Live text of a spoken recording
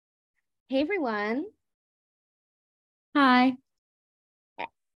Hey everyone. Hi,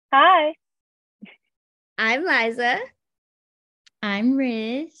 Hi. I'm Liza. I'm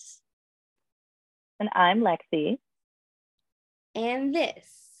Riz. And I'm Lexi. And this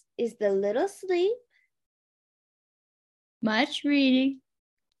is the Little Sleep. Much reading.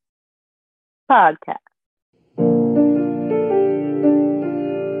 Podcast.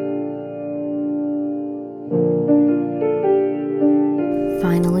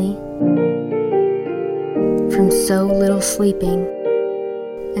 Finally, from so little sleeping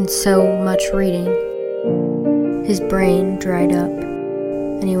and so much reading, his brain dried up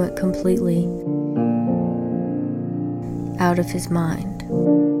and he went completely out of his mind.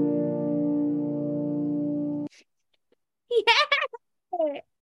 Yeah.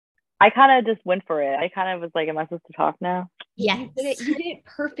 I kind of just went for it. I kind of was like, am I supposed to talk now? Yeah, Yes. you did it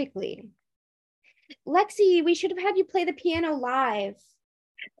perfectly. Lexi, we should have had you play the piano live.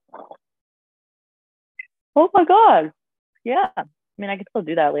 Oh my God. Yeah. I mean, I could still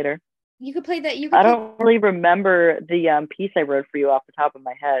do that later. You could play that. I don't really remember the piece I wrote for you off the top of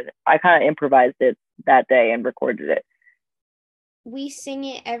my head. I kind of improvised it that day and recorded it. We sing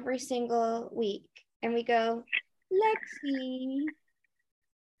it every single week. And we go, Lexi.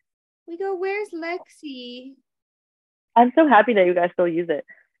 We go, where's Lexi? I'm so happy that you guys still use it.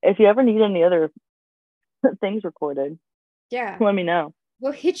 If you ever need any other things recorded, Yeah. let me know.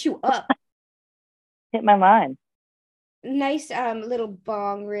 We'll hit you up. Hit my line. Nice little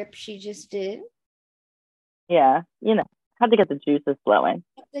bong rip she just did. Yeah. Had to get the juices flowing.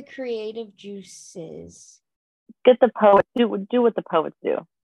 The creative juices. Get the poet, do what the poets do.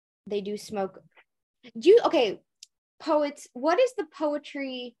 They do smoke. Poets, what is the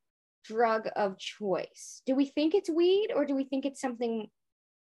poetry drug of choice? Do we think it's weed or do we think it's something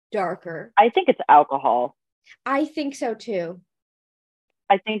darker? I think it's alcohol. I think so too.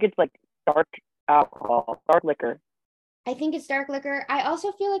 I think it's like dark alcohol, dark liquor. I think it's dark liquor. I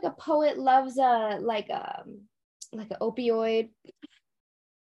also feel like a poet loves like an opioid.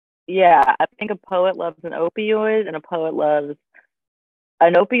 Yeah, I think a poet loves an opioid, and a poet loves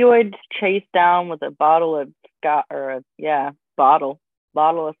an opioid chased down with a bottle of scotch, bottle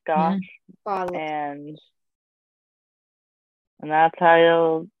of scotch, Bottle. and that's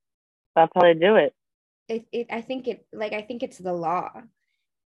how they do it. I think it's the law.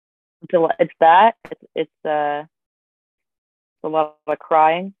 It's that. It's a lot of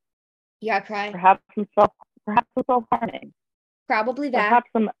crying, You gotta cry. perhaps some self harming, Probably that.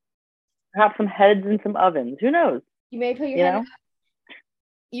 perhaps some heads in some ovens. Who knows? You may put your You head. know?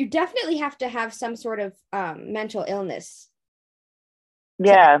 You definitely have to have some sort of mental illness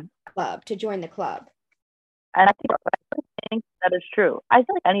Yeah, to join the club. and I think that is true. I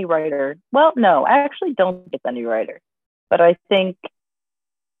feel like any writer. Well, no, I actually don't think it's any writer, but I think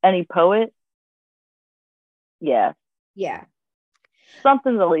any poet. Yeah, Yeah.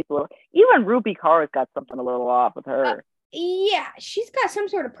 something's at least a little. Even Ruby Carr's got something a little off with her. Yeah, she's got some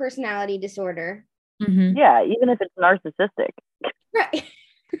sort of personality disorder. Mm-hmm. Yeah, even if it's narcissistic. Right.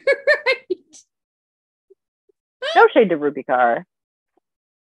 Right. No shade to Ruby Carr.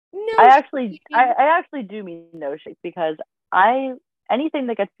 No. I actually do mean no shade because anything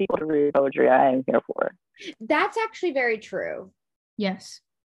that gets people to read poetry, I am here for. That's actually very true. Yes.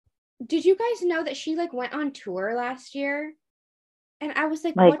 Did you guys know that she like went on tour last year? And I was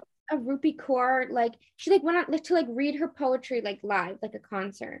like, Like, what a Rupi Kaur, like she like went on like to like read her poetry like live, like a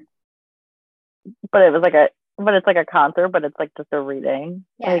concert. but it's like a concert, but it's like just a reading.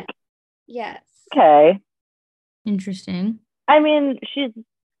 Yeah. Like, Yes. okay. Interesting. I mean,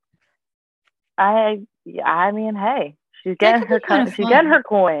 I mean, hey, she's getting her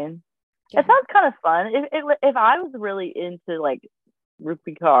coin. Yeah. It sounds kind of fun. If I was really into like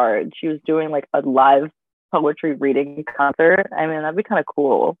Rupi Kaur and she was doing like a live poetry reading concert, I mean, that'd be kind of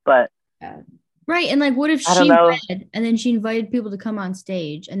cool. But Yeah. Right. And like, what if I don't she know. read and then she invited people to come on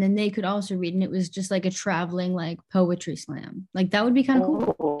stage and then they could also read and it was just like a traveling like poetry slam? Like, that would be kind of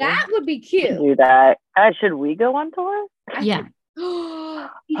cool. Ooh, That would be we can cute. do that. Should we go on tour? Yeah.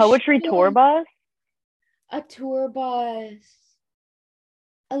 Poetry tour bus? A tour bus.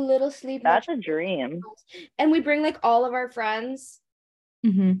 A little sleep. That's a dream. And we bring like all of our friends.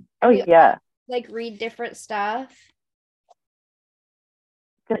 Mm-hmm. Oh We yeah. like read different stuff.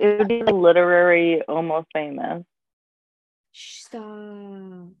 It would be like literary, almost famous.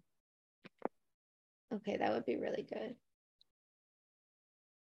 Stop. Okay, that would be really good.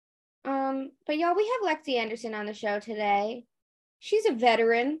 But y'all, we have Lexi Anderson on the show today. She's a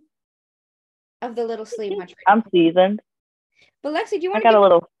veteran of the Little Sleep Much. I'm seasoned. But Lexi, do you I want got a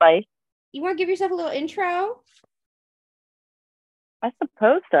little spice. you want to give yourself a little intro? I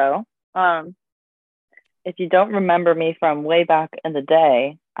suppose so. Um, if you don't remember me from way back in the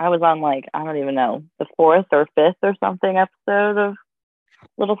day, I was on like, I don't even know, the fourth or fifth or something episode of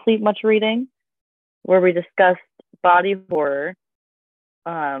Little Sleep Much Reading, where we discussed body horror.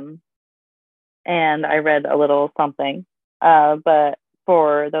 And I read a little something. But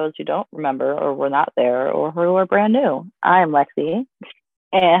for those who don't remember or were not there or who are brand new, I am Lexi,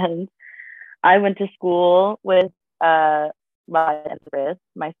 and I went to school with Maya and Chris,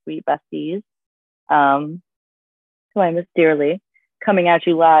 my sweet besties, who I miss dearly, coming at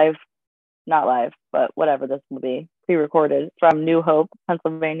you live, not live, but whatever this will be, pre-recorded from New Hope,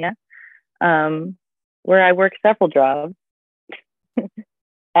 Pennsylvania, where I work several jobs.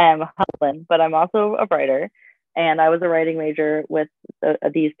 I'm hustling, but I'm also a writer. And I was a writing major with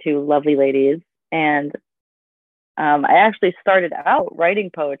these two lovely ladies. And I actually started out writing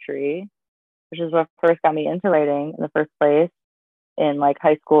poetry, which is what first got me into writing in the first place in like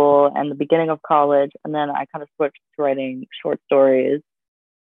high school and the beginning of college. And then I kind of switched to writing short stories.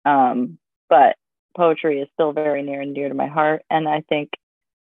 But poetry is still very near and dear to my heart. And I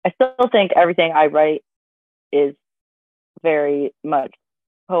still think everything I write is very much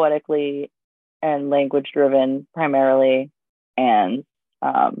poetically and language driven primarily, and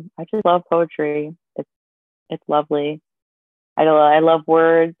I just love poetry. It's lovely. I love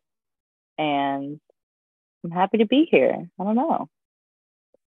words, and I'm happy to be here. I don't know.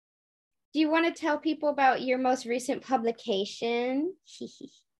 Do you want to tell people about your most recent publication?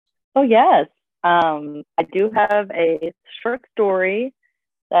 Oh yes, I do have a short story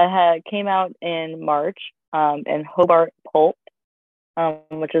that came out in March in Hobart Pulp,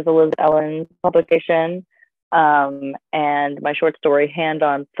 which is Elizabeth Ellen's publication. And my short story, Hand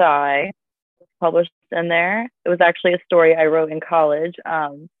on Thigh, was published in there. It was actually a story I wrote in college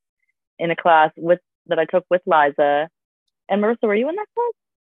in a class that I took with Liza. And Marissa, were you in that class?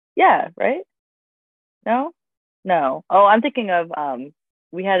 Yeah, right? No? No. Oh, I'm thinking of,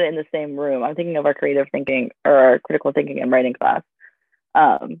 we had it in the same room. I'm thinking of our creative thinking or our critical thinking and writing class.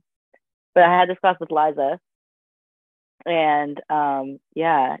 But I had this class with Liza. And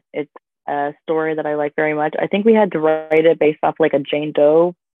yeah, it's a story that I like very much. I think we had to write it based off like a Jane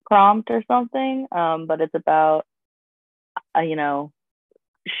Doe prompt or something. But it's about,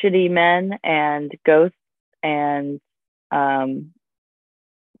 shitty men and ghosts and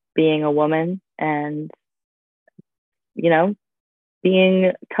being a woman and,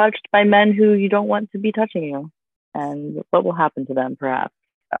 being touched by men who you don't want to be touching you and what will happen to them, perhaps.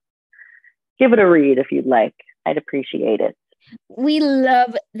 So give it a read if you'd like. I'd appreciate it. We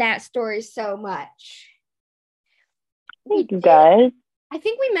love that story so much. Thank you, guys. I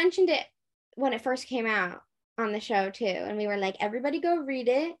think we mentioned it when it first came out on the show too, and we were like, everybody go read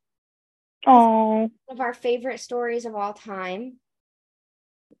it. Oh, one of our favorite stories of all time.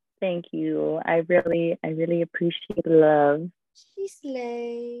 Thank you. I really appreciate the love. She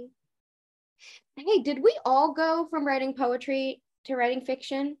slay. Hey, did we all go from writing poetry to writing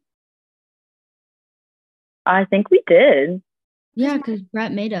fiction? I think we did. Yeah, because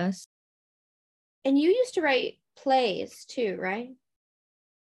Brett made us. And you used to write plays too, right?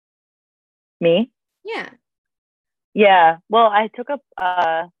 Me? Yeah. Yeah. Well, I took up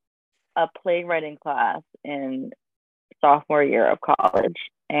a playwriting class in sophomore year of college,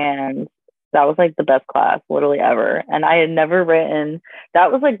 and that was like the best class literally ever. And I had never written.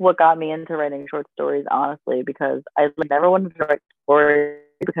 That was like what got me into writing short stories, honestly, because I never wanted to write stories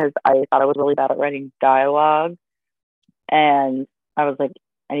because I thought I was really bad at writing dialogue. And I was like,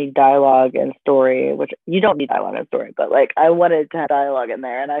 I need dialogue and story, which you don't need dialogue and story, but like I wanted to have dialogue in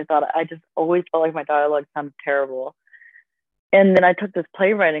there. And I thought I just always felt like my dialogue sounded terrible. And then I took this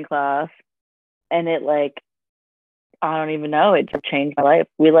playwriting class, and it like, I don't even know, it just changed my life.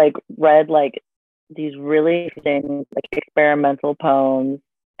 We like read like these really interesting like experimental poems,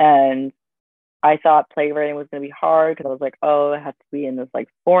 and I thought playwriting was going to be hard because I was like, oh, it has to be in this like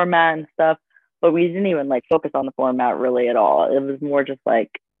format and stuff. But we didn't even like focus on the format really at all. It was more just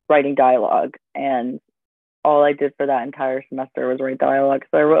like writing dialogue. And all I did for that entire semester was write dialogue.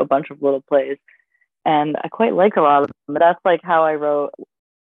 So I wrote a bunch of little plays, and I quite liked a lot of them. But that's like how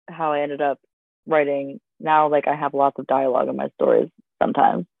I ended up writing. Now, like I have lots of dialogue in my stories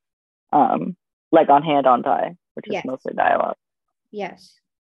sometimes, like on Hand on Thigh, which is mostly dialogue. Yes.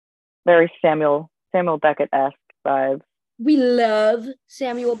 Very Samuel Beckett-esque vibes. We love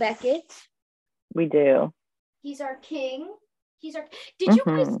Samuel Beckett. We do. He's our king. Did you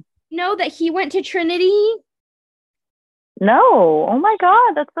guys know that he went to Trinity? No. Oh my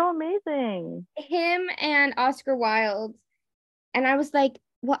God, that's so amazing. Him and Oscar Wilde. And I was like,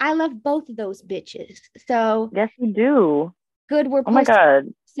 well, I love both of those bitches. So yes, you do. Good, we're oh my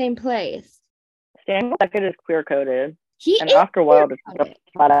God. same place. Samuel Beckett is queer coded, He and is Oscar Wilde is queer-coded. just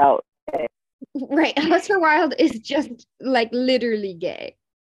flat out. Right. Oscar Wilde is just like literally gay.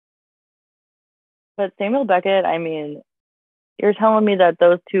 But Samuel Beckett, I mean, you're telling me that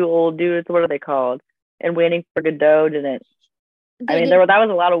those two old dudes, what are they called? And Waiting for Godot didn't. I mean, that was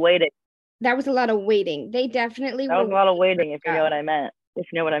a lot of waiting. That was a lot of waiting. They definitely That were. was a lot of waiting, if you know what I meant. If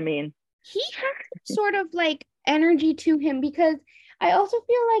you know what I mean. He has sort of like energy to him because I also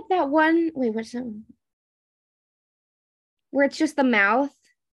feel like that one. Wait, what's that? Where it's just the mouth.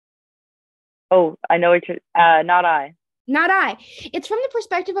 Oh, I know what you're. Not I. Not I. It's from the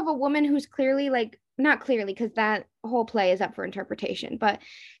perspective of a woman who's clearly like, not clearly, because that whole play is up for interpretation, but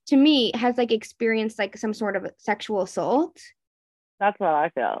to me has like experienced like some sort of sexual assault. That's what I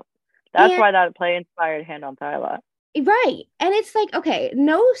felt. That's And, why that play inspired Hand on Thigh a lot. right. And it's like, okay,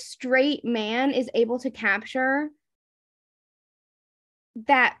 no straight man is able to capture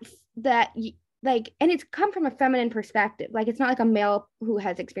that like, and it's come from a feminine perspective. Like it's not like a male who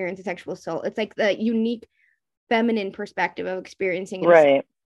has experienced a sexual assault. It's like the unique feminine perspective of experiencing it. Right.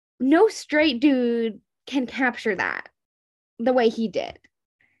 No straight dude can capture that the way he did.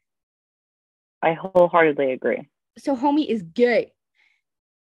 I wholeheartedly agree. So homie is gay.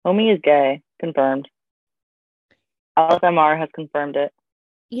 Homie is gay. Confirmed. LSMR has confirmed it.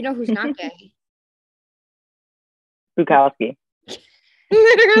 You know who's not gay? Bukowski.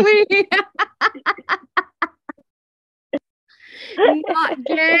 Literally. Not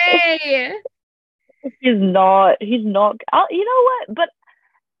gay. He's not. You know what? But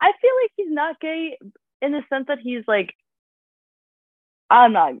I feel like he's not gay in the sense that he's like,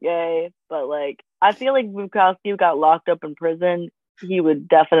 I'm not gay, but like, I feel like Bukowski got locked up in prison. He would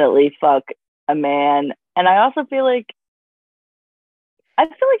definitely fuck a man. And I also feel like,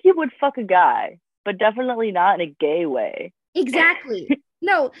 he would fuck a guy, but definitely not in a gay way. Exactly.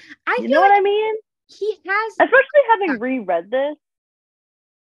 No, I You feel know like what I mean? he has, Especially having reread this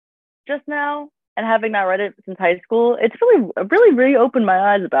just now and having not read it since high school, it's really opened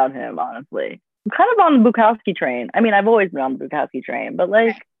my eyes about him, honestly. I'm kind of on the Bukowski train. I mean, I've always been on the Bukowski train, but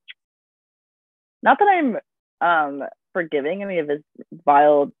like, not that I'm forgiving any of his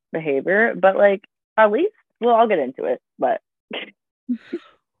vile behavior, but like, at least, well, I'll get into it, but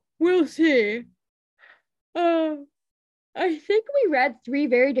we'll see. I think we read 3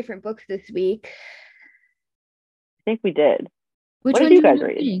 very different books this week. I think we did. Which What one did you did guys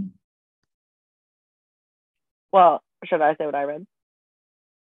read? read? Well, should I say what I read?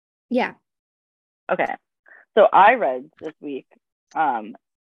 Yeah. Okay. So I read this week,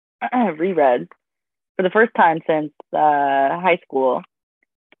 reread for the first time since high school.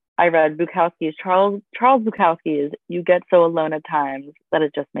 I read Bukowski's Charles Bukowski's "You Get So Alone at Times That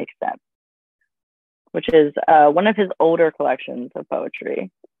It Just Makes Sense," which is one of his older collections of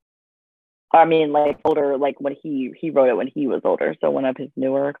poetry. I mean, like older, like when he wrote it when he was older. So one of his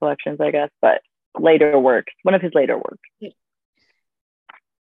newer collections, I guess, but later works. One of his later works.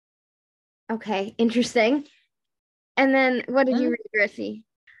 Okay, interesting. And then what did you read, Gracie?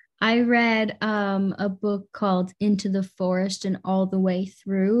 I read a book called Into the Forest and All the Way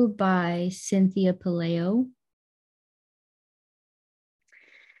Through by Cynthia Paleo.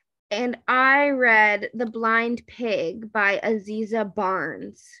 And I read The Blind Pig by Aziza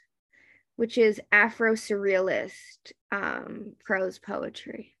Barnes, which is Afro-Surrealist prose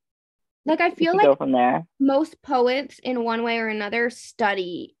poetry. Like I feel like go from there. Most poets in one way or another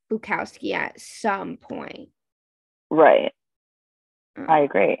study Bukowski at some point. Right. I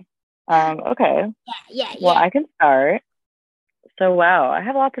agree. Okay. Yeah. Well, I can start. So, wow, I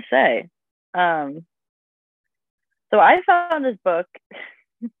have a lot to say. So I found this book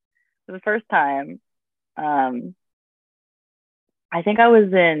for the first time. I think I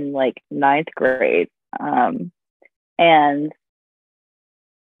was in like 9th grade. And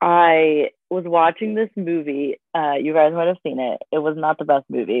I was watching this movie. You guys might have seen it. It was not the best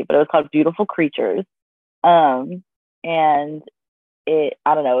movie, but it was called Beautiful Creatures. And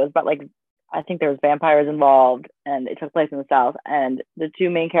I don't know, it was about like, I think there was vampires involved and it took place in the South. And the 2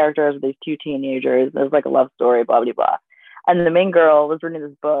 main characters were these 2 teenagers. It was like a love story, blah, blah, blah. And the main girl was reading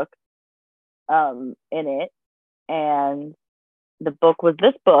this book in it. And the book was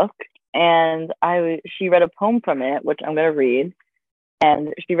this book. And she read a poem from it, which I'm going to read.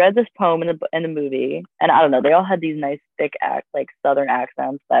 And she read this poem in the movie. And I don't know, they all had these nice thick like Southern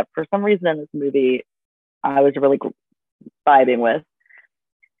accents that for some reason in this movie, I was really vibing with.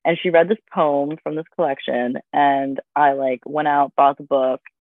 And she read this poem from this collection, and I like went out, bought the book,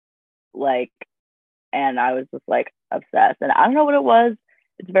 like, and I was just like obsessed. And I don't know what it was.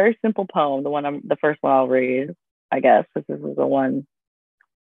 It's a very simple poem. The first one I'll read, I guess, this is the one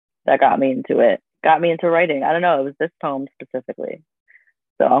that got me into it, got me into writing. I don't know, it was this poem specifically.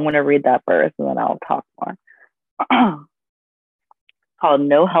 So I'm going to read that first and then I'll talk more. Called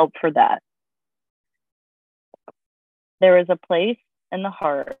No Help for That. There is a place in the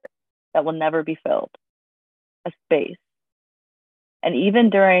heart that will never be filled, a space. And even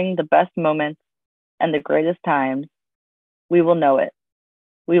during the best moments and the greatest times, we will know it.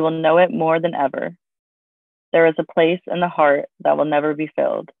 We will know it more than ever. There is a place in the heart that will never be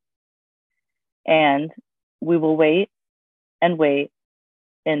filled. And we will wait and wait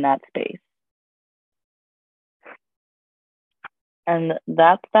in that space. And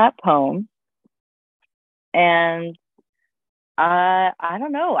that's that poem. And I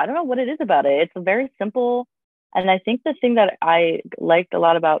don't know. I don't know what it is about it. It's very simple. And I think the thing that I liked a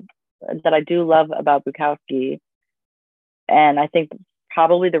lot about, that I do love about Bukowski, and I think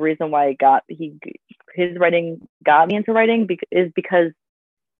probably the reason why his writing got me into writing is because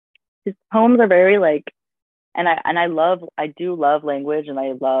his poems are very like, and I do love language, and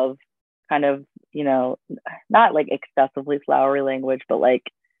I love kind of, you know, not like excessively flowery language, but like,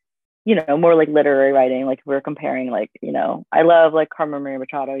 you know, more like literary writing. Like we're comparing, like, you know, I love like Carmen Maria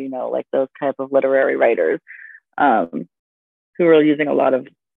Machado, you know, like those type of literary writers who are using a lot of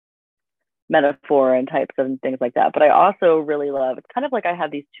metaphor and types and things like that. But I also really love, it's kind of like I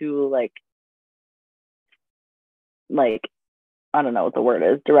have these two like I don't know what the word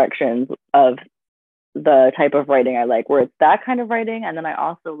is, directions of the type of writing I like, where it's that kind of writing, and then I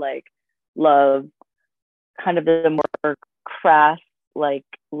also like love kind of the more crass, like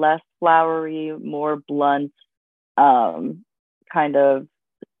less flowery, more blunt, kind of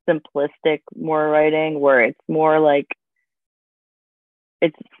simplistic more writing, where it's more like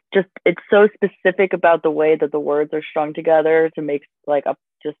it's so specific about the way that the words are strung together to make like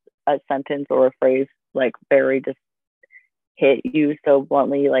just a sentence or a phrase like very just hit you so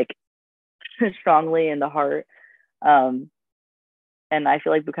bluntly, like strongly in the heart. And I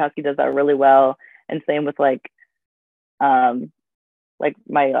feel like Bukowski does that really well. And same with like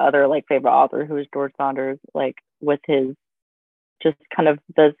my other like favorite author, who is George Saunders, like with his just kind of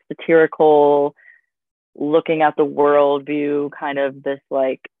the satirical looking at the world view, kind of this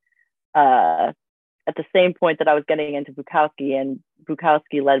like at the same point that I was getting into Bukowski, and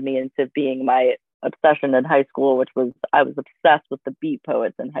Bukowski led me into being my obsession in high school, which was I was obsessed with the beat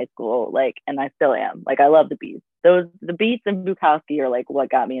poets in high school, like, and I still am. Like I love the beats. The beats and Bukowski are like what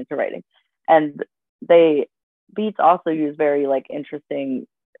got me into writing. And beats also use very like interesting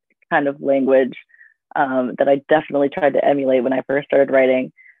kind of language that I definitely tried to emulate when I first started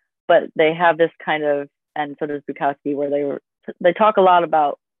writing. But they have this kind of, and so does Bukowski, where they talk a lot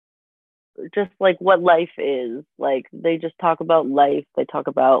about just like what life is. Like they just talk about life. They talk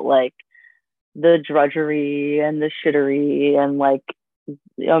about like the drudgery and the shittery and like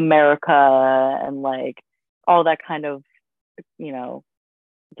America and like all that kind of, you know,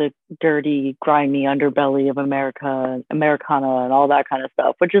 the dirty, grimy underbelly of Americana and all that kind of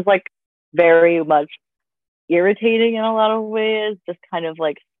stuff, which is like very much irritating in a lot of ways, just kind of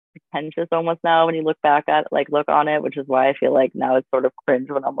like pretentious almost now when you look on it, which is why I feel like now it's sort of cringe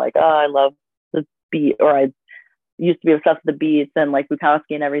when I'm like, oh, I love the beat, or I used to be obsessed with the beats and like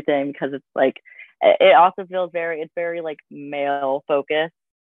Bukowski and everything, because it's like, it also feels it's very like male focused.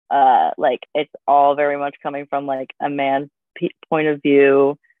 Like it's all very much coming from like a man's point of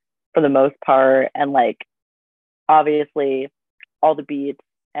view for the most part. And like, obviously all the beats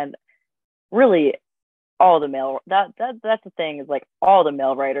and really all the male, that's the thing, is like all the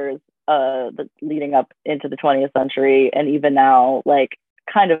male writers leading up into the 20th century and even now, like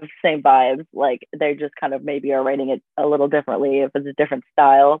kind of same vibes. Like they just kind of maybe are writing it a little differently if it's a different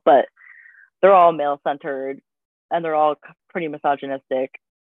style, but they're all male centered and they're all pretty misogynistic.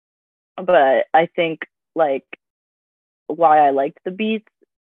 But I think like why I liked the beats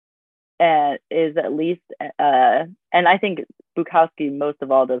and is at least and I think Bukowski most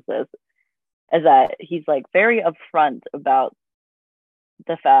of all does this, is that he's like very upfront about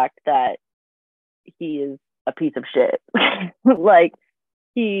the fact that he is a piece of shit. Like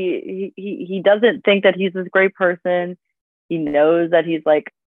he doesn't think that he's this great person. He knows that he's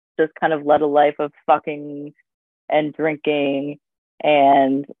like just kind of led a life of fucking and drinking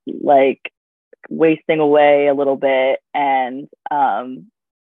and like wasting away a little bit. And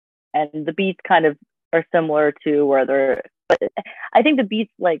the beats kind of are similar to where they're, but I think the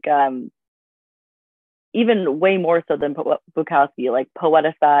beats like even way more so than Bukowski, like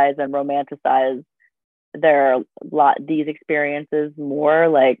poeticize and romanticize these experiences more,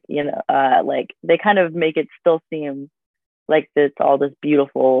 like, you know, like they kind of make it still seem like it's all this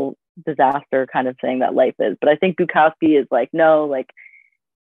beautiful disaster kind of thing that life is. But I think Bukowski is like, no, like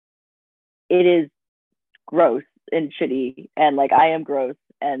it is gross and shitty, and like I am gross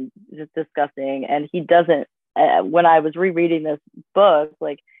and just disgusting. And he doesn't. When I was rereading this book,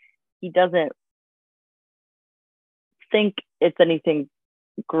 like he doesn't think it's anything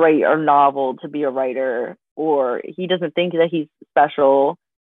great or novel to be a writer, or he doesn't think that he's special.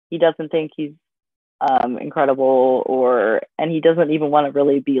 He doesn't think he's incredible, and he doesn't even want to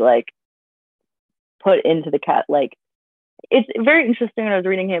really be like put into the cat. Like, it's very interesting when I was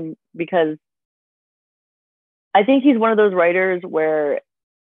reading him, because I think he's one of those writers where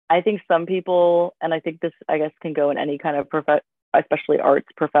I think some people, and I think this, I guess, can go in any kind of especially arts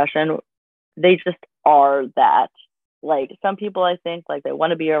profession, they just are that. Like, some people, I think, like, they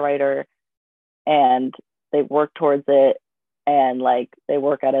want to be a writer and they work towards it, and like they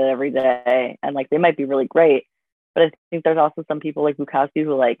work at it every day, and like they might be really great. But I think there's also some people like Bukowski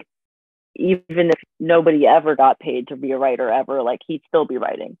who, like, even if nobody ever got paid to be a writer ever, like he'd still be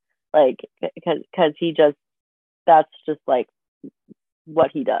writing, like, because he just, that's just like what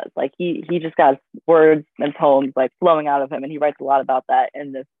he does. Like he just got words and poems like flowing out of him, and he writes a lot about that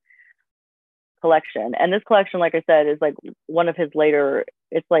in this collection. And this collection, like I said, is like one of his later,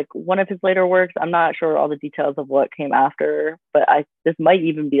 it's like one of his later works. I'm not sure all the details of what came after, but this might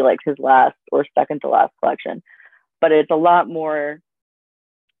even be like his last or second to last collection. But it's a lot more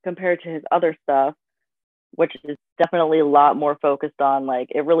compared to his other stuff, which is definitely a lot more focused on, like,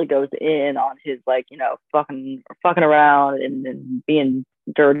 it really goes in on his, like, you know, fucking around and being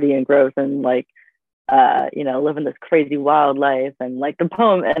dirty and gross, and like you know, living this crazy wild life. And like the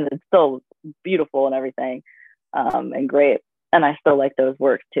poem, and it's still beautiful and everything, and great, and I still like those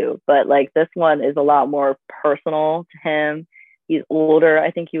works too. But like this one is a lot more personal to him. He's older.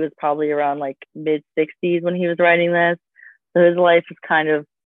 I think he was probably around like mid-60s when he was writing this, so his life is kind of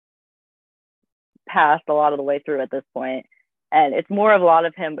passed a lot of the way through at this point, and it's more of a lot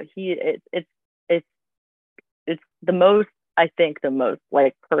of him. But it's the most, I think, the most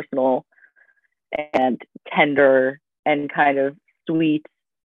like personal and tender and kind of sweet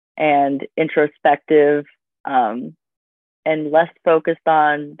and introspective, and less focused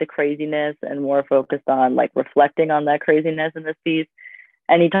on the craziness and more focused on like reflecting on that craziness in this piece.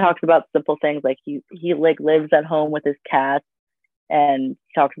 And he talks about simple things, like he like lives at home with his cats, and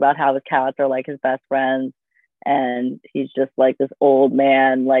talks about how his cats are like his best friends, and he's just like this old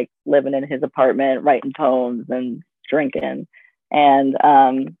man like living in his apartment writing poems and drinking. And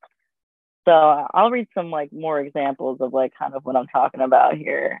so I'll read some like more examples of like kind of what I'm talking about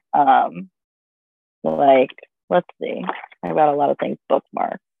here. Like, let's see, I've got a lot of things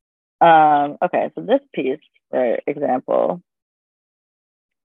bookmarked. Okay, so this piece, for example,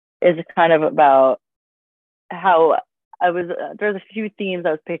 is kind of about how there's a few themes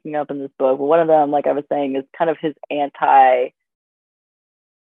I was picking up in this book, but one of them, like I was saying, is kind of his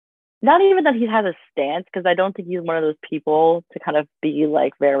not even that he has a stance, because I don't think he's one of those people to kind of be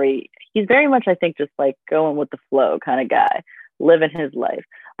like he's very much, I think, just like going with the flow kind of guy, living his life.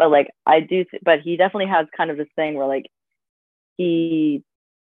 But like but he definitely has kind of this thing where like he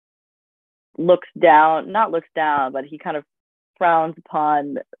not looks down, but he kind of frowns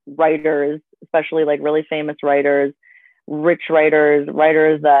upon writers, especially like really famous writers, rich writers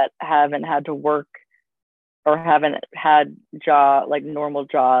that haven't had to work or haven't had normal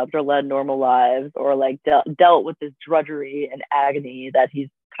jobs or led normal lives, or like dealt with this drudgery and agony that he's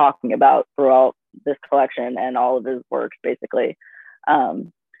talking about throughout this collection and all of his works, basically.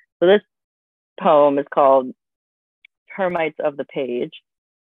 So this poem is called Termites of the Page.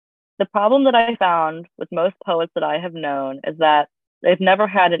 The problem that I found with most poets that I have known is that they've never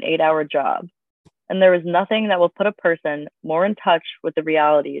had an 8-hour job, and there is nothing that will put a person more in touch with the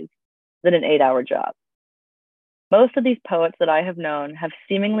realities than an 8-hour job. Most of these poets that I have known have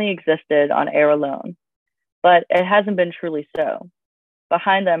seemingly existed on air alone, but it hasn't been truly so.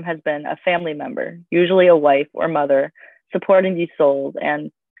 Behind them has been a family member, usually a wife or mother, supporting these souls,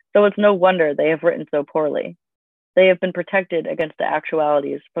 and so it's no wonder they have written so poorly. They have been protected against the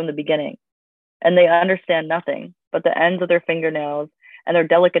actualities from the beginning, and they understand nothing but the ends of their fingernails and their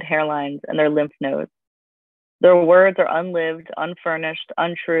delicate hairlines and their lymph nodes. Their words are unlived, unfurnished,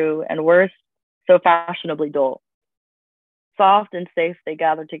 untrue, and worse, so fashionably dull. Soft and safe, they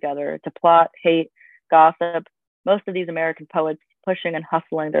gather together to plot, hate, gossip. Most of these American poets pushing and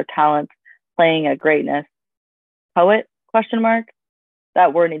hustling their talents, playing at greatness. Poet? Question mark?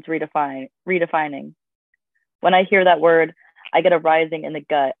 That word needs redefining. When I hear that word, I get a rising in the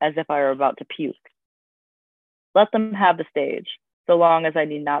gut as if I were about to puke. Let them have the stage, so long as I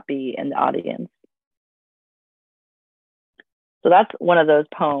need not be in the audience. So that's one of those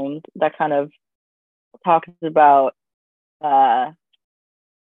poems that kind of talks about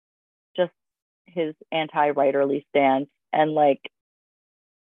just his anti-writerly stance, and like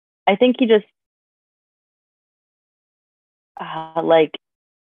I think he just like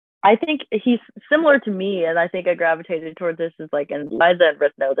I think he's similar to me, and I think I gravitated towards this is like, and Liza and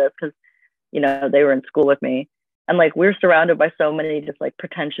Rick know this because they were in school with me, and like we're surrounded by so many just like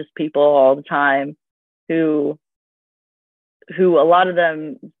pretentious people all the time, who a lot of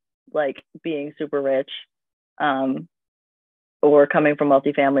them like being super rich, or coming from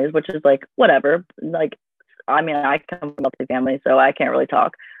wealthy families, which is like whatever. Like, I mean, I come from a wealthy family, so I can't really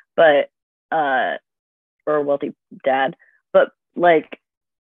talk, but or a wealthy dad, but like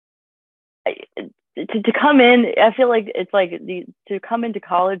to come in, I feel like it's like to come into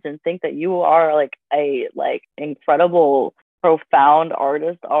college and think that you are like a like incredible, profound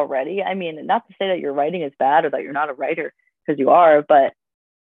artist already. I mean, not to say that your writing is bad or that you're not a writer, because you are, but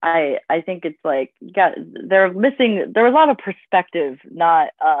I think it's like there was a lot of perspective, not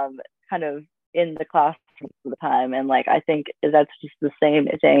kind of in the classroom all the time. And like I think that's just the same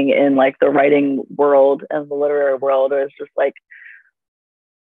thing in like the writing world and the literary world, where it's just like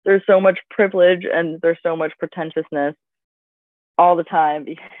there's so much privilege and there's so much pretentiousness all the time.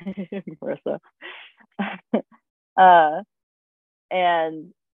 Marissa.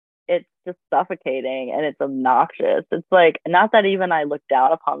 And it's just suffocating and it's obnoxious. It's like, not that even I look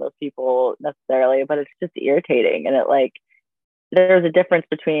down upon those people necessarily, but it's just irritating. And it like, there's a difference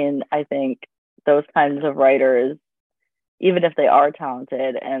between, I think, those kinds of writers, even if they are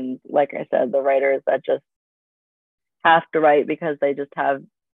talented, and like I said, the writers that just have to write because they just have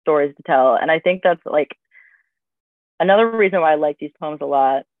stories to tell. And I think that's like another reason why I like these poems a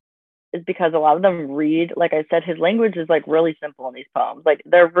lot, is because a lot of them read, like I said, his language is like really simple in these poems. Like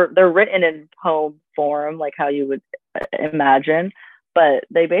they're written in poem form, like how you would imagine, but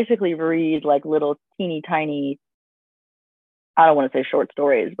they basically read like little teeny tiny, I don't want to say short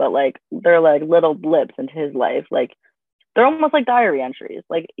stories, but like they're like little blips into his life. Like they're almost like diary entries.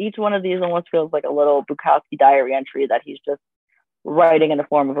 Like each one of these almost feels like a little Bukowski diary entry that he's just writing in the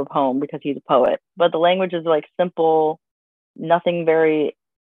form of a poem because he's a poet. But the language is like simple, nothing very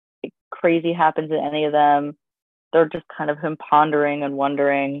crazy happens in any of them. They're just kind of him pondering and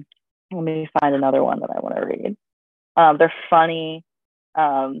wondering. Let me find another one that I want to read. They're funny.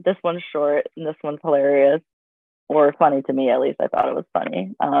 This one's short and this one's hilarious, or funny to me at least. I thought it was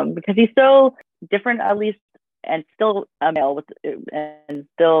funny because he's so different, at least, and still a male and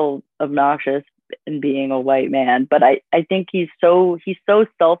still obnoxious in being a white man. But I think he's so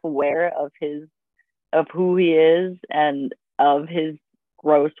self-aware of who he is and of his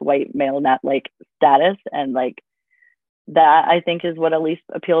gross white male not like status, and like that I think is what at least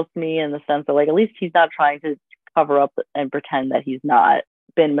appeals to me, in the sense that like at least he's not trying to cover up and pretend that he's not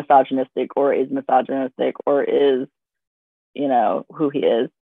been misogynistic or is misogynistic or is who he is.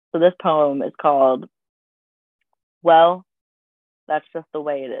 So this poem is called "Well, That's Just the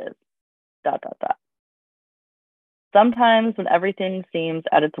Way It Is. ... Sometimes when everything seems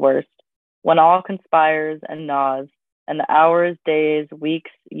at its worst, when all conspires and gnaws, and the hours, days, weeks,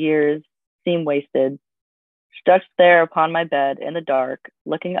 years seem wasted, stretched there upon my bed in the dark,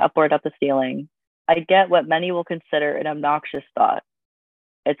 looking upward at the ceiling, I get what many will consider an obnoxious thought.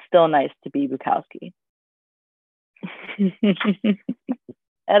 It's still nice to be Bukowski."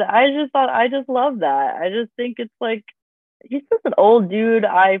 And I just love that. I just think it's like, he's just an old dude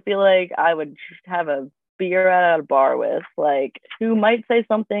I feel like I would just have a beer at a bar with, like, who might say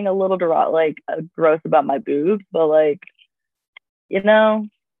something a little gross about my boobs, but like,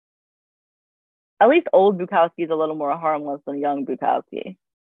 at least old Bukowski is a little more harmless than young Bukowski.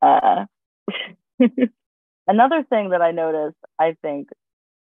 Another thing that I noticed, I think,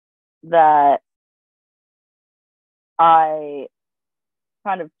 that I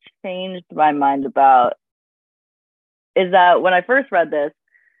kind of changed my mind about, is that when I first read this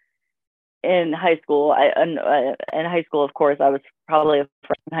in high school, in high school, of course, I was probably a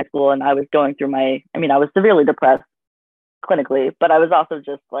freshman in high school, and I was going through I was severely depressed clinically, but I was also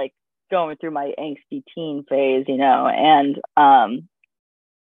just like going through my angsty teen phase, and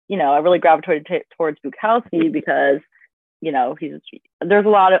I really gravitated towards Bukowski because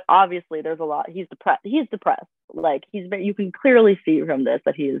he's depressed. Like you can clearly see from this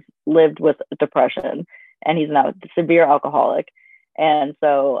that he's lived with depression, and he's now a severe alcoholic. And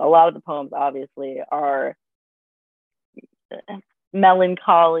so a lot of the poems obviously are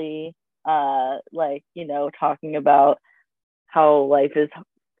melancholy, talking about how life is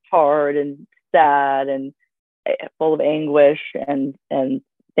hard and sad and full of anguish and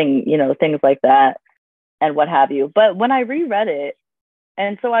things like that and what have you. But when I reread it,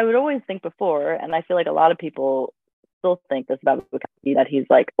 and so I would always think before, and I feel like a lot of people still think this about Bukowski, that he's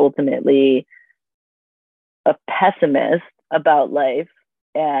like ultimately a pessimist about life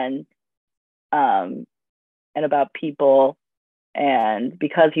and about people, and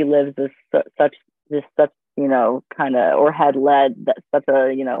because he lives such kind of, or had led that such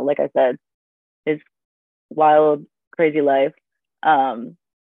a, like I said, his wild crazy life, and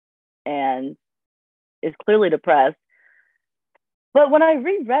is clearly depressed. But when I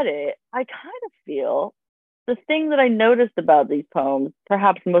reread it, I kind of feel the thing that I noticed about these poems,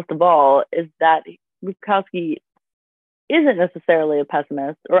 perhaps most of all, is that Bukowski isn't necessarily a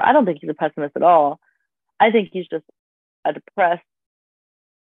pessimist, or I don't think he's a pessimist at all. I think he's just a depressed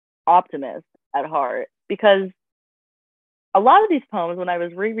optimist at heart, because a lot of these poems, when I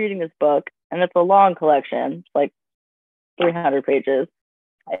was rereading this book, and it's a long collection, it's like 300 pages,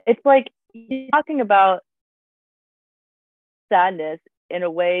 it's like he's talking about sadness in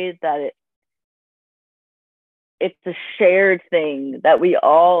a way that it's a shared thing that we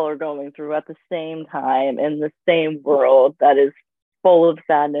all are going through at the same time in the same world that is full of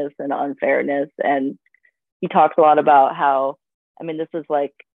sadness and unfairness. And he talks a lot about how, I mean, this is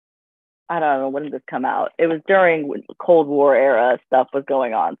like, I don't know, when did this come out? It was during Cold War era stuff was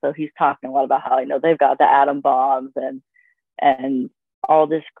going on. So he's talking a lot about how, they've got the atom bombs and all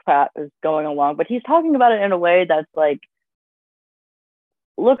this crap is going along. But he's talking about it in a way that's like,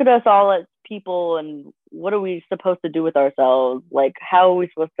 look at us all as people, and what are we supposed to do with ourselves? Like, how are we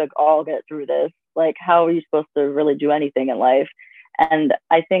supposed to all get through this? Like, how are you supposed to really do anything in life? And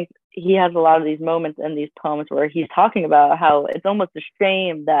I think he has a lot of these moments in these poems where he's talking about how it's almost a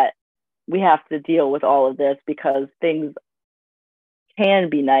shame that we have to deal with all of this, because things can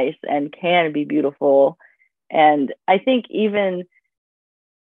be nice and can be beautiful. And I think even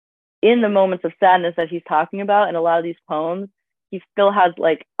in the moments of sadness that he's talking about in a lot of these poems, he still has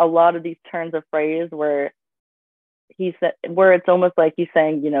like a lot of these turns of phrase where where it's almost like he's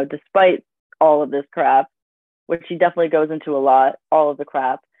saying, despite all of this crap, which he definitely goes into a lot, all of the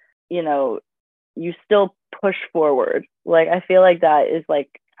crap, you still push forward. Like, I feel like that is like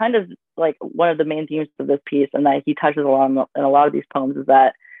kind of like one of the main themes of this piece, and that he touches on in a lot of these poems, is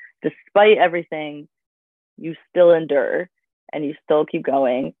that despite everything, you still endure and you still keep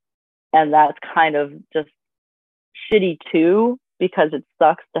going. And that's kind of just shitty too, because it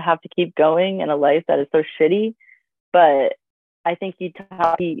sucks to have to keep going in a life that is so shitty. But I think he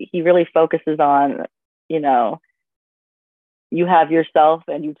really focuses on, you have yourself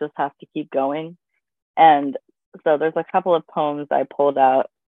and you just have to keep going. And so there's a couple of poems I pulled out,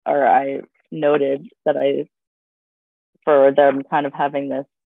 or I noted that for them kind of having this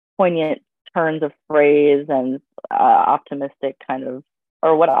poignant turns of phrase and optimistic kind of,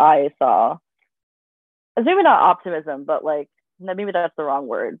 or what I saw. Maybe not optimism, but like, maybe that's the wrong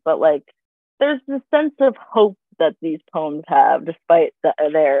word, but like, there's this sense of hope that these poems have, despite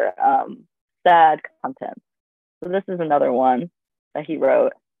their sad content. So this is another one that he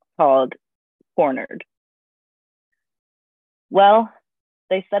wrote called Cornered. Well,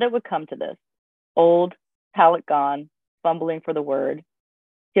 they said it would come to this. Old, palate gone, fumbling for the word.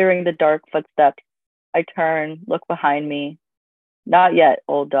 Hearing the dark footsteps, I turn, look behind me. Not yet,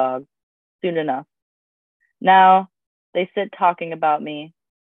 old dog. Soon enough. Now, they sit talking about me.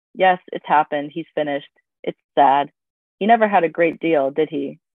 Yes, it's happened. He's finished. It's sad. He never had a great deal, did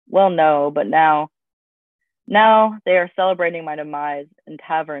he? Well, no, but now they are celebrating my demise in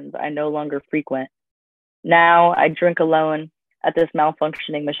taverns I no longer frequent. Now I drink alone at this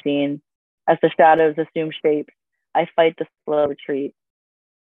malfunctioning machine. As the shadows assume shapes, I fight the slow retreat.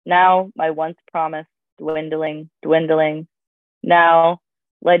 Now my once promise dwindling. Now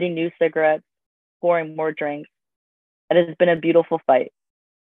lighting new cigarettes, pouring more drinks. It has been a beautiful fight.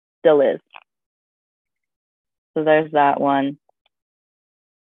 Still is. So there's that one.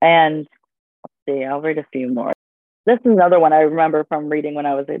 And let's see, I'll read a few more. This is another one I remember from reading when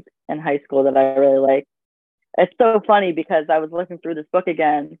I was in high school that I really like. It's so funny because I was looking through this book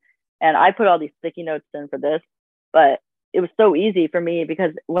again, and I put all these sticky notes in for this, but it was so easy for me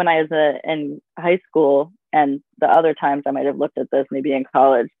because when I was in high school, and the other times I might have looked at this maybe in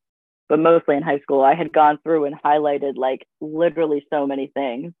college, but mostly in high school, I had gone through and highlighted like literally so many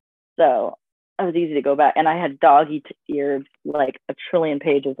things. So it was easy to go back, and I had dog-eared like a trillion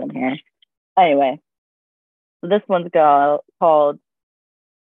pages in here. Anyway, this one's called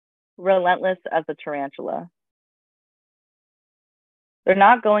Relentless as a Tarantula. They're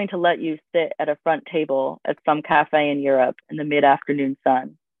not going to let you sit at a front table at some cafe in Europe in the mid-afternoon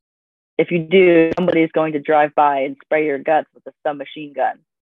sun. If you do, somebody's going to drive by and spray your guts with a submachine gun.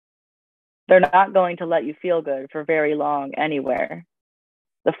 They're not going to let you feel good for very long anywhere.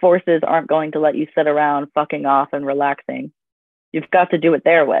 The forces aren't going to let you sit around fucking off and relaxing. You've got to do it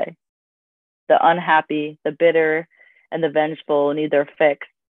their way. the unhappy, the bitter, and the vengeful need their fix,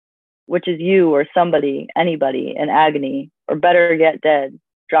 which is you or somebody, anybody in agony, or better yet, dead,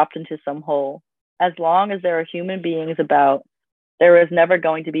 dropped into some hole. As long as there are human beings about, there is never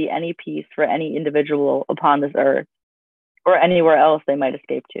going to be any peace for any individual upon this earth or anywhere else they might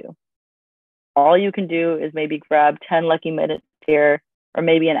escape to. All you can do is maybe grab 10 lucky minutes here or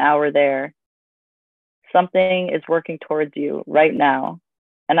maybe an hour there. Something is working towards you right now,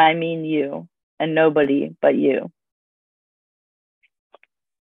 and I mean you and nobody but you.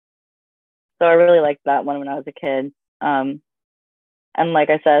 So I really liked that one when I was a kid. And like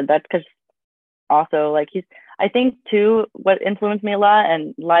I said, that's because also like I think too, what influenced me a lot,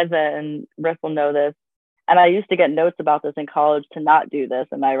 and Liza and Riff will know this, and I used to get notes about this in college to not do this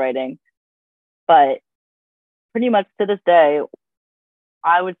in my writing, but pretty much to this day,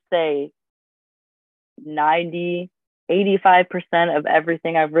 I would say 90, 85% of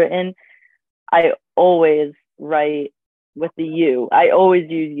everything I've written, I always write with the you. I always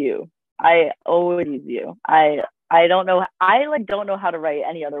use you. I always use you. I don't know. I like don't know how to write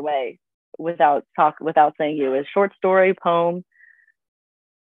any other way without saying you. A short story, poem,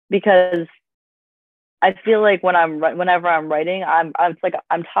 because I feel like whenever I'm writing, it's like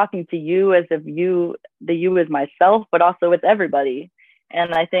I'm talking to you as if the you is myself, but also it's everybody.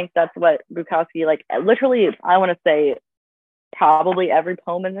 And I think that's what Bukowski, like literally, I want to say probably every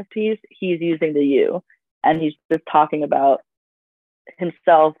poem in this piece, he's using the you, and he's just talking about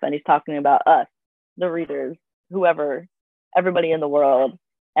himself, and he's talking about us, the readers, whoever, everybody in the world.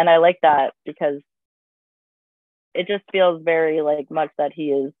 And I like that because it just feels very like much that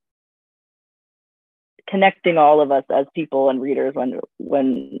he is connecting all of us as people and readers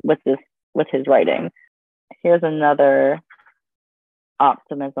when with his writing. Here's another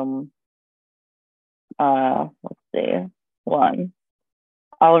optimism. Let's see, one.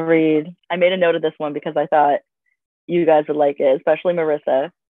 I'll read. I made a note of this one because I thought you guys would like it, especially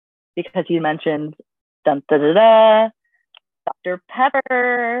Marissa, because you mentioned dun, da, da, da, Dr.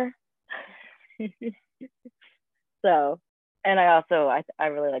 Pepper. So, and I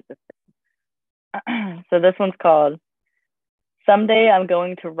really like this. So this one's called Someday I'm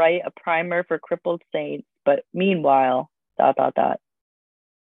Going to Write a Primer for Crippled Saints, but meanwhile, ...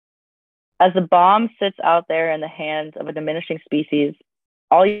 As the bomb sits out there in the hands of a diminishing species,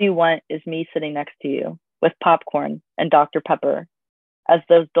 all you want is me sitting next to you with popcorn and Dr. Pepper as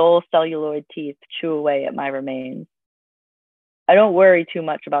those dull celluloid teeth chew away at my remains. I don't worry too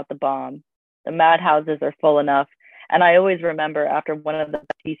much about the bomb. The madhouses are full enough, and I always remember after one of the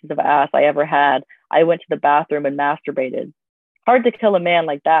best pieces of ass I ever had, I went to the bathroom and masturbated. Hard to kill a man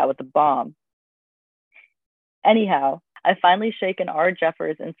like that with a bomb. Anyhow, I finally shaken R.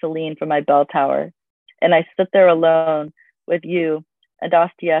 Jeffers and Celine from my bell tower, and I sit there alone with you and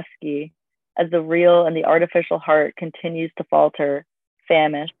Dostoevsky as the real and the artificial heart continues to falter,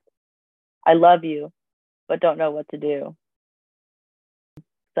 famished. I love you, but don't know what to do.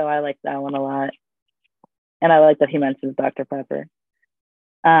 So I like that one a lot. And I like that he mentions Dr. Pepper.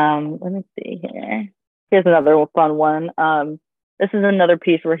 Let me see here. Here's another fun one. This is another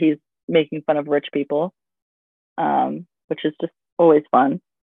piece where he's making fun of rich people, which is just always fun.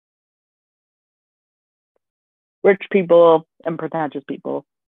 Rich people and pretentious people.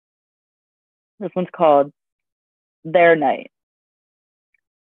 This one's called Their Night.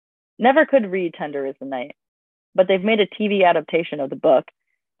 Never could read Tender is the Night, but they've made a TV adaptation of the book,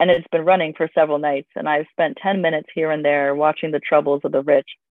 and it's been running for several nights, and I've spent 10 minutes here and there watching the troubles of the rich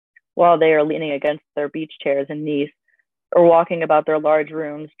while they are leaning against their beach chairs in Nice, or walking about their large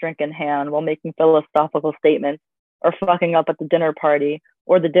rooms, drink in hand, while making philosophical statements, or fucking up at the dinner party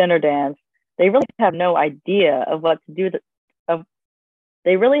or the dinner dance. They really have no idea of what to do.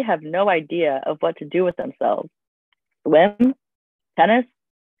 They really have no idea of what to do with themselves. Swim, tennis,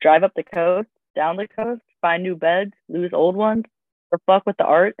 drive up the coast, down the coast, find new beds, lose old ones, or fuck with the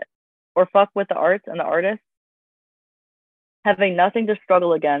arts and the artists. Having nothing to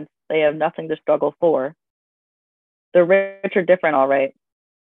struggle against, they have nothing to struggle for. The rich are different, all right.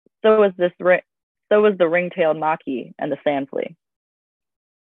 So is the ring-tailed maki and the sand flea.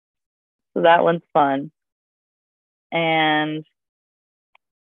 So that one's fun. And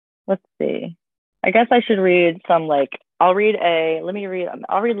let's see. I guess I should read some I'll read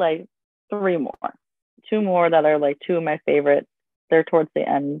like 3 more. 2 more that are like 2 of my favorites. They're towards the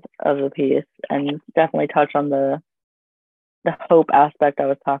end of the piece and definitely touch on the hope aspect I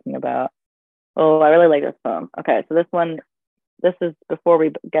was talking about. Oh, I really like this poem. Okay, so this is before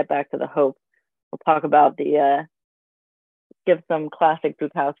we get back to the hope. We'll talk about give some classic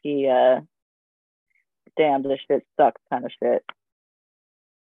Bukowski, damn, this shit sucks kind of shit.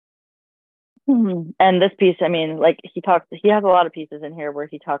 And this piece, I mean, like he has a lot of pieces in here where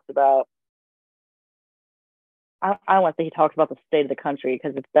he talks about, I want to say he talks about the state of the country,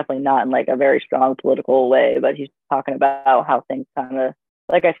 because it's definitely not in like a very strong political way, but he's talking about how things kind of,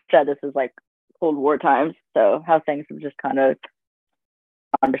 like I said, this is like Cold War times, so how things have just kind of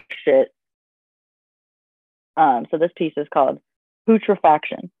gone to shit. So this piece is called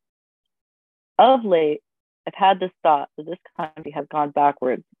Putrefaction. Of late, I've had this thought that this country has gone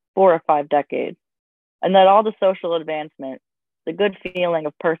backwards 4 or 5 decades, and that all the social advancement, the good feeling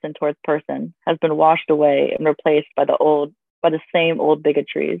of person towards person, has been washed away and replaced by the same old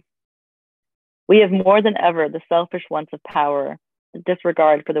bigotries. We have more than ever the selfish wants of power, the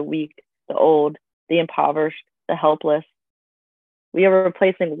disregard for the weak, the old, the impoverished, the helpless. We are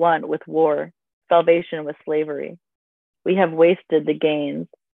replacing want with war, salvation with slavery. We have wasted the gains.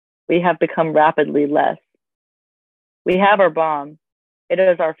 We have become rapidly less. We have our bomb. It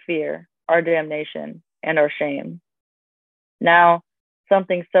is our fear, our damnation, and our shame. Now,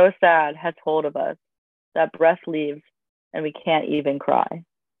 something so sad has hold of us that breath leaves and we can't even cry.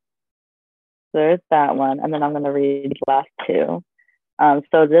 So there's that one, and then I'm going to read the last two.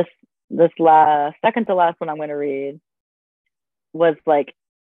 So this second to last one I'm going to read was like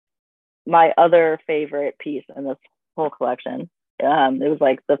my other favorite piece in this whole collection. It was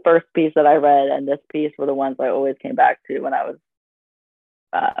like the first piece that I read, and this piece were the ones I always came back to when I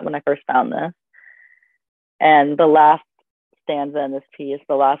first found this. And the last stanza in this piece,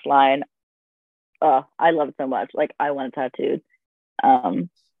 the last line, I love it so much. Like, I want it tattooed.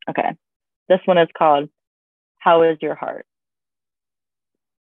 Okay. This one is called How Is Your Heart?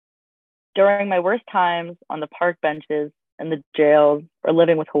 During my worst times on the park benches, in the jails, or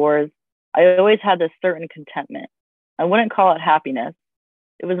living with whores, I always had this certain contentment. I wouldn't call it happiness.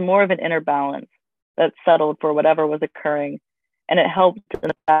 It was more of an inner balance that settled for whatever was occurring, and it helped in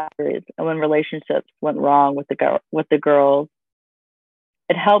the factories and when relationships went wrong with the girls.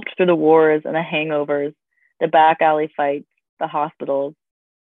 It helped through the wars and the hangovers, the back alley fights, the hospitals.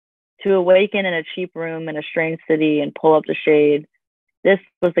 To awaken in a cheap room in a strange city and pull up the shade, this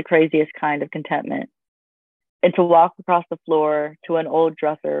was the craziest kind of contentment. And to walk across the floor to an old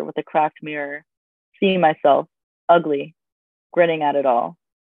dresser with a cracked mirror, see myself, ugly, grinning at it all.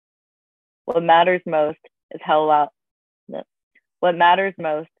 What matters most is how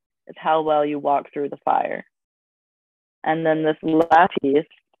well you walk through the fire. And then this last piece,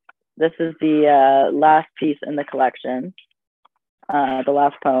 this is the last piece in the collection, the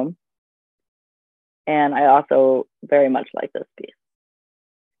last poem. And I also very much like this piece.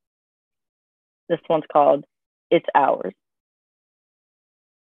 This one's called It's Ours.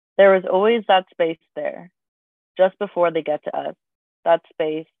 There is always that space there, just before they get to us. That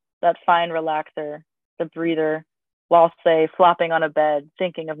space, that fine relaxer, the breather, while, say, flopping on a bed,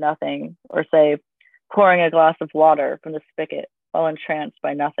 thinking of nothing, or, say, pouring a glass of water from the spigot while entranced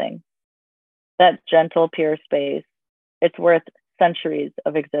by nothing. That gentle, pure space, it's worth centuries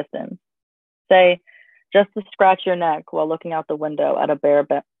of existence. Say, just to scratch your neck while looking out the window at a bare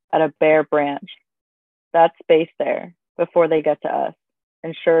branch. That space there, before they get to us,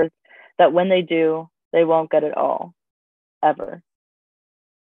 ensures that when they do, they won't get it all, ever.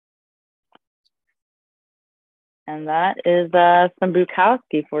 And that is some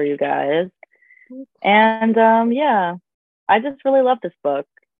Bukowski for you guys. And yeah, I just really love this book.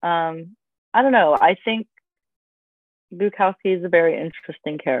 I don't know. I think Bukowski is a very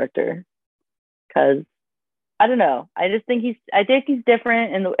interesting character because I don't know. I think he's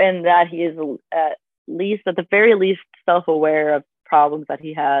different in that he is at the very least self-aware of problems that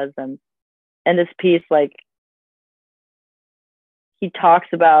he has, and in this piece, like, he talks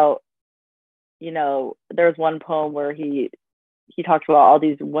about, you know, there's one poem where he talks about all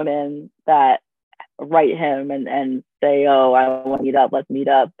these women that write him and say, oh, I want to meet up, let's meet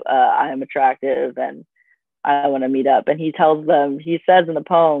up, I am attractive and I want to meet up. And he tells them, he says in the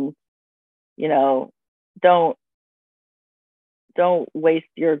poem, you know, don't waste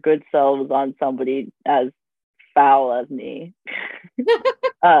your good selves on somebody as foul as me.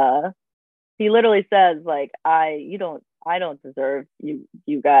 He literally says, like, I don't deserve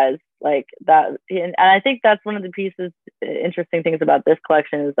you guys, like that. And I think that's one of the interesting things about this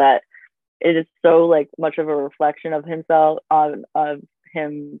collection is that it is so like much of a reflection of himself, of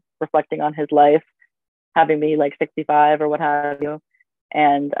him reflecting on his life, having me like 65 or what have you,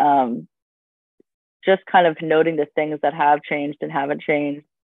 and just kind of noting the things that have changed and haven't changed,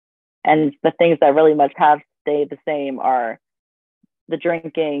 and the things that really much have stayed the same are the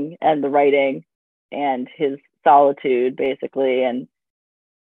drinking and the writing and his solitude, basically. And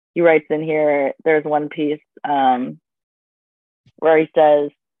he writes in here, there's one piece where he says,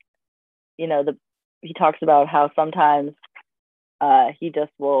 he talks about how sometimes he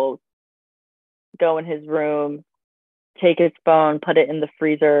just will go in his room, take his phone, put it in the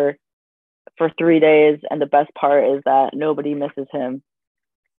freezer for 3 days, and the best part is that nobody misses him,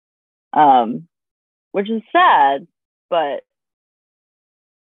 which is sad, but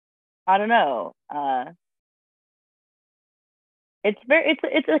I don't know.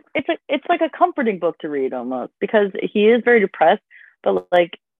 It's like a comforting book to read almost, because he is very depressed, but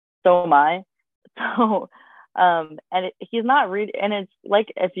like so am I. So he's not reading, and it's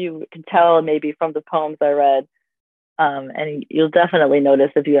like, if you can tell maybe from the poems I read, and you'll definitely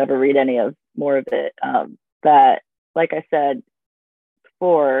notice if you ever read any of more of it, that, like I said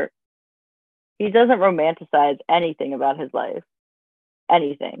before, he doesn't romanticize anything about his life.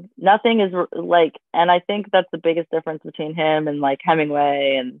 Anything. Nothing is like, and I think that's the biggest difference between him and like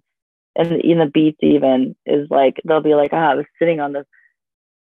Hemingway and in the Beats even, is like they'll be like, I was sitting on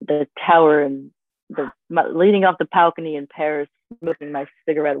the tower and leaning off the balcony in Paris, smoking my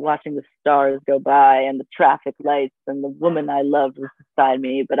cigarette, watching the stars go by and the traffic lights, and the woman I loved was beside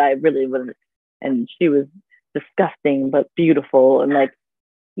me, but I really wasn't, and she was disgusting but beautiful, and like,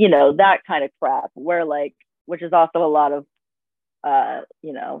 that kind of crap, where like, which is also a lot of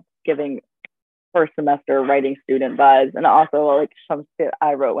giving first semester writing student vibes, and also like some shit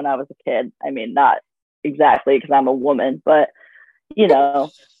I wrote when I was a kid. I mean, not exactly because I'm a woman, but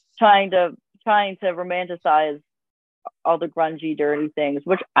trying to romanticize all the grungy, dirty things,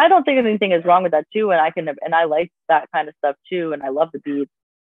 which I don't think anything is wrong with that too. And I like that kind of stuff too, and I love the Beats.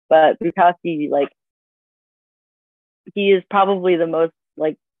 But Bukowski, like, he is probably the most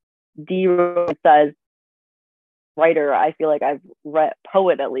like de-romanticized writer I feel like I've read,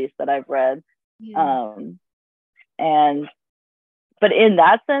 poet at least, that I've read. Yeah. And but in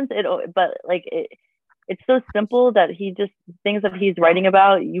that sense, it's so simple that things that he's writing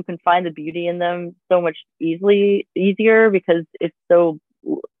about, you can find the beauty in them so much easier because it's so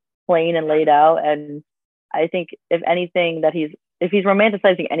plain and laid out. And I think if he's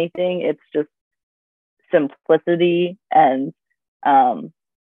romanticizing anything, it's just simplicity and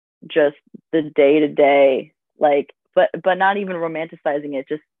just the day-to-day, like, but not even romanticizing it,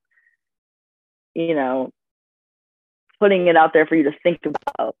 just putting it out there for you to think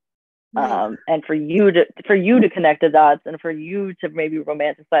about. And for you to connect the dots, and for you to maybe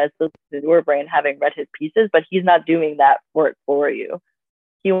romanticize those in your brain, having read his pieces. But he's not doing that for you.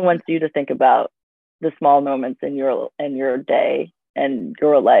 He wants you to think about the small moments in your day and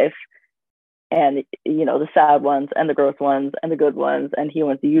your life, and the sad ones and the gross ones and the good ones, and he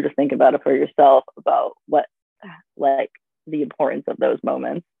wants you to think about it for yourself, about what, like, the importance of those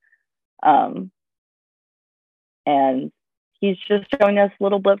moments. And he's just showing us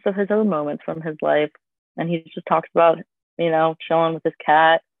little blips of his own moments from his life. And he just talks about, chilling with his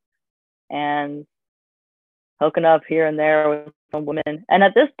cat and hooking up here and there with some women. And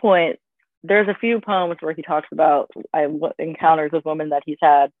at this point, there's a few poems where he talks about encounters with women that he's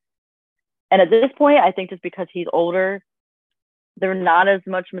had. And at this point, I think just because he's older, they're not as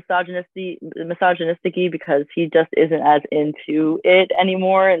much misogynistic-y, because he just isn't as into it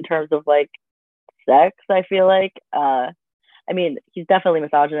anymore in terms of like sex, I feel like. I mean, he's definitely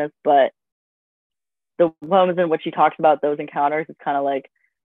misogynist, but the poems in which he talks about those encounters, it's kind of like,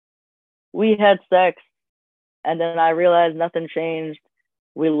 we had sex and then I realized nothing changed.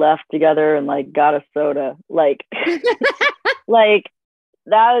 We left together and like got a soda. Like, like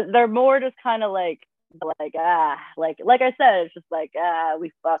that, they're more just kind of like I said, it's just like,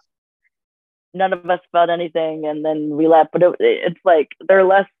 we fucked. None of us felt anything and then we left. But it's like,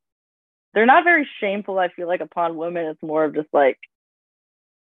 they're not very shameful, I feel like, upon women. It's more of just like,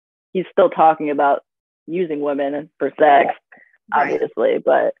 he's still talking about using women for sex, obviously. Right.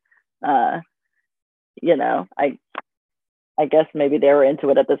 But, I guess maybe they were into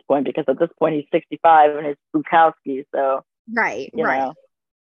it at this point, because at this point he's 65 and he's Bukowski. So, right.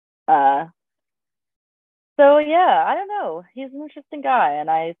 So, yeah, I don't know. He's an interesting guy. And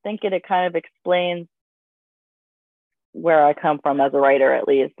I think it kind of explains where I come from as a writer, at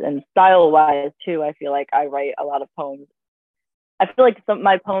least, and style-wise too. I feel like I write a lot of poems. I feel like some of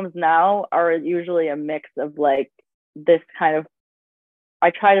my poems now are usually a mix of like this kind of, I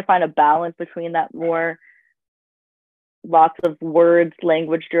try to find a balance between that more lots of words,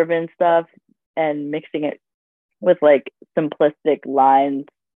 language driven stuff, and mixing it with like simplistic lines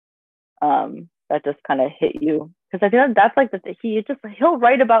that just kind of hit you, because I feel like that's like he'll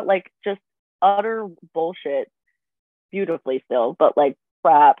write about like just utter bullshit beautifully still, but like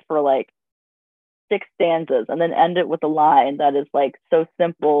crap for like 6 stanzas, and then end it with a line that is like so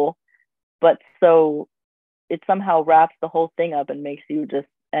simple, but so it somehow wraps the whole thing up and makes you just,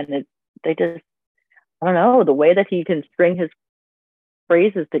 and it's they just, I don't know, the way that he can string his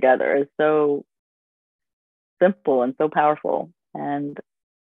phrases together is so simple and so powerful. And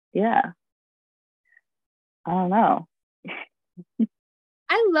yeah, I don't know.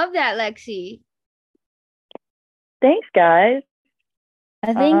 I love that, Lexi. Thanks, guys.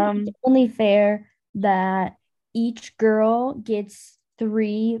 I think it's only fair that each girl gets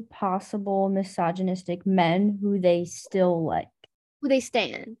 3 possible misogynistic men who they still like. Who they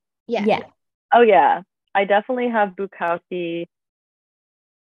stand. Yeah. Yeah. Oh yeah, I definitely have Bukowski.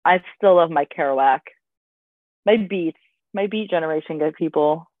 I still love my Kerouac, my beat generation good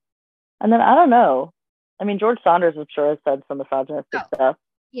people. And then I don't know. I mean, George Saunders, I'm sure, has said some misogynistic stuff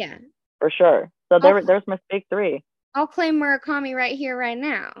Yeah. for sure. So there's my big 3. I'll claim Murakami right here, right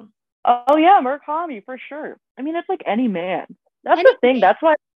now. Oh yeah, Murakami for sure. I mean, it's like any man. That's the thing. That's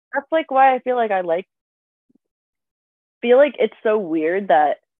why I feel like feel like it's so weird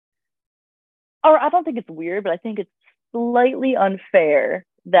that, or I don't think it's weird, but I think it's slightly unfair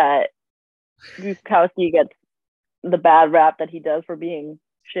that Bukowski gets the bad rap that he does for being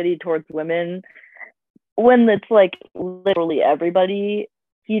shitty towards women, when it's like literally everybody.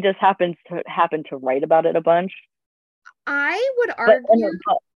 He just happen to write about it a bunch. I would argue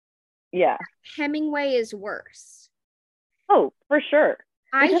yeah, Hemingway is worse. Oh, for sure.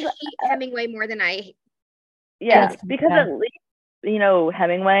 I hate Hemingway more than I. Yeah, because at least,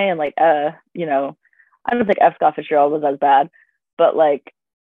 Hemingway and like I don't think F. Scott Fitzgerald was as bad, but like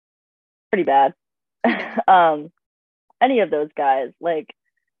pretty bad. Any of those guys, like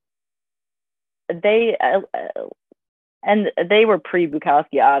they and they were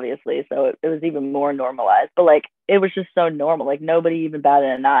pre-Bukowski, obviously, so it was even more normalized. But like it was just so normal, like nobody even batted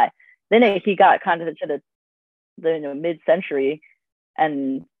an eye. Then he got kind of to the mid-century,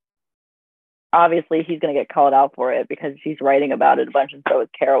 and obviously he's going to get called out for it because he's writing about it a bunch, and so is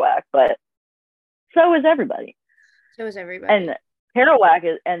Kerouac, but so is everybody. And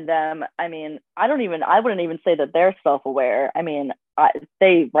Kerouac and them, I mean, I wouldn't even say that they're self-aware. I mean,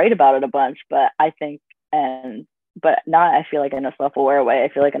 they write about it a bunch, but I think, but not, I feel like in a self-aware way.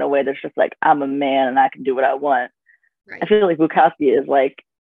 I feel like in a way that's just like, I'm a man and I can do what I want. Right. I feel like Bukowski is like,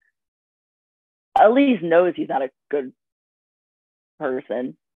 at least knows he's not a good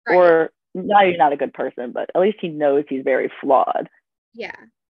person, right. Or he's not a good person, but at least he knows he's very flawed. Yeah.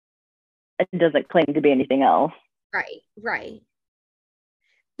 It doesn't claim to be anything else. Right.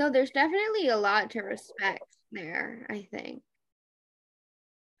 So there's definitely a lot to respect there, I think.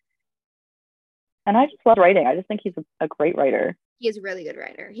 And I just love writing. I just think he's a great writer. He is a really good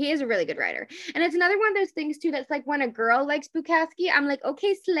writer. And it's another one of those things too, that's like when a girl likes Bukowski, I'm like,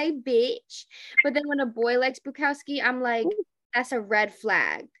 okay, slay bitch. But then when a boy likes Bukowski, I'm like, that's a red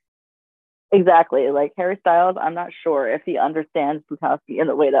flag. Exactly. Like Harry Styles, I'm not sure if he understands Bukowski in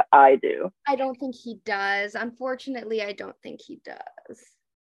the way that I do. I don't think he does. Unfortunately, I don't think he does.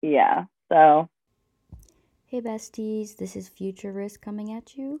 Yeah. So. Hey besties, this is Future Risk coming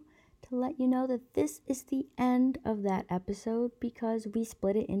at you to let you know that this is the end of that episode because we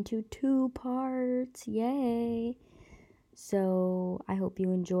split it into 2 parts. Yay! So I hope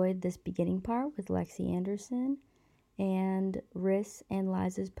you enjoyed this beginning part with Lexi Anderson, and Riss and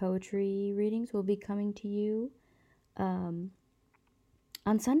Liza's poetry readings will be coming to you on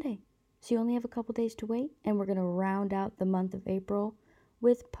Sunday. So you only have a couple days to wait, and we're going to round out the month of April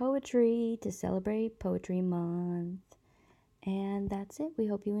with poetry to celebrate Poetry Month. And that's it. We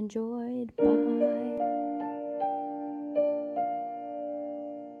hope you enjoyed. Bye.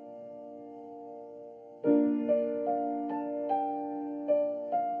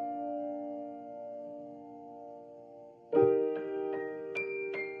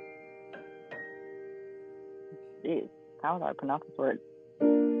 Jeez, how do I pronounce this word?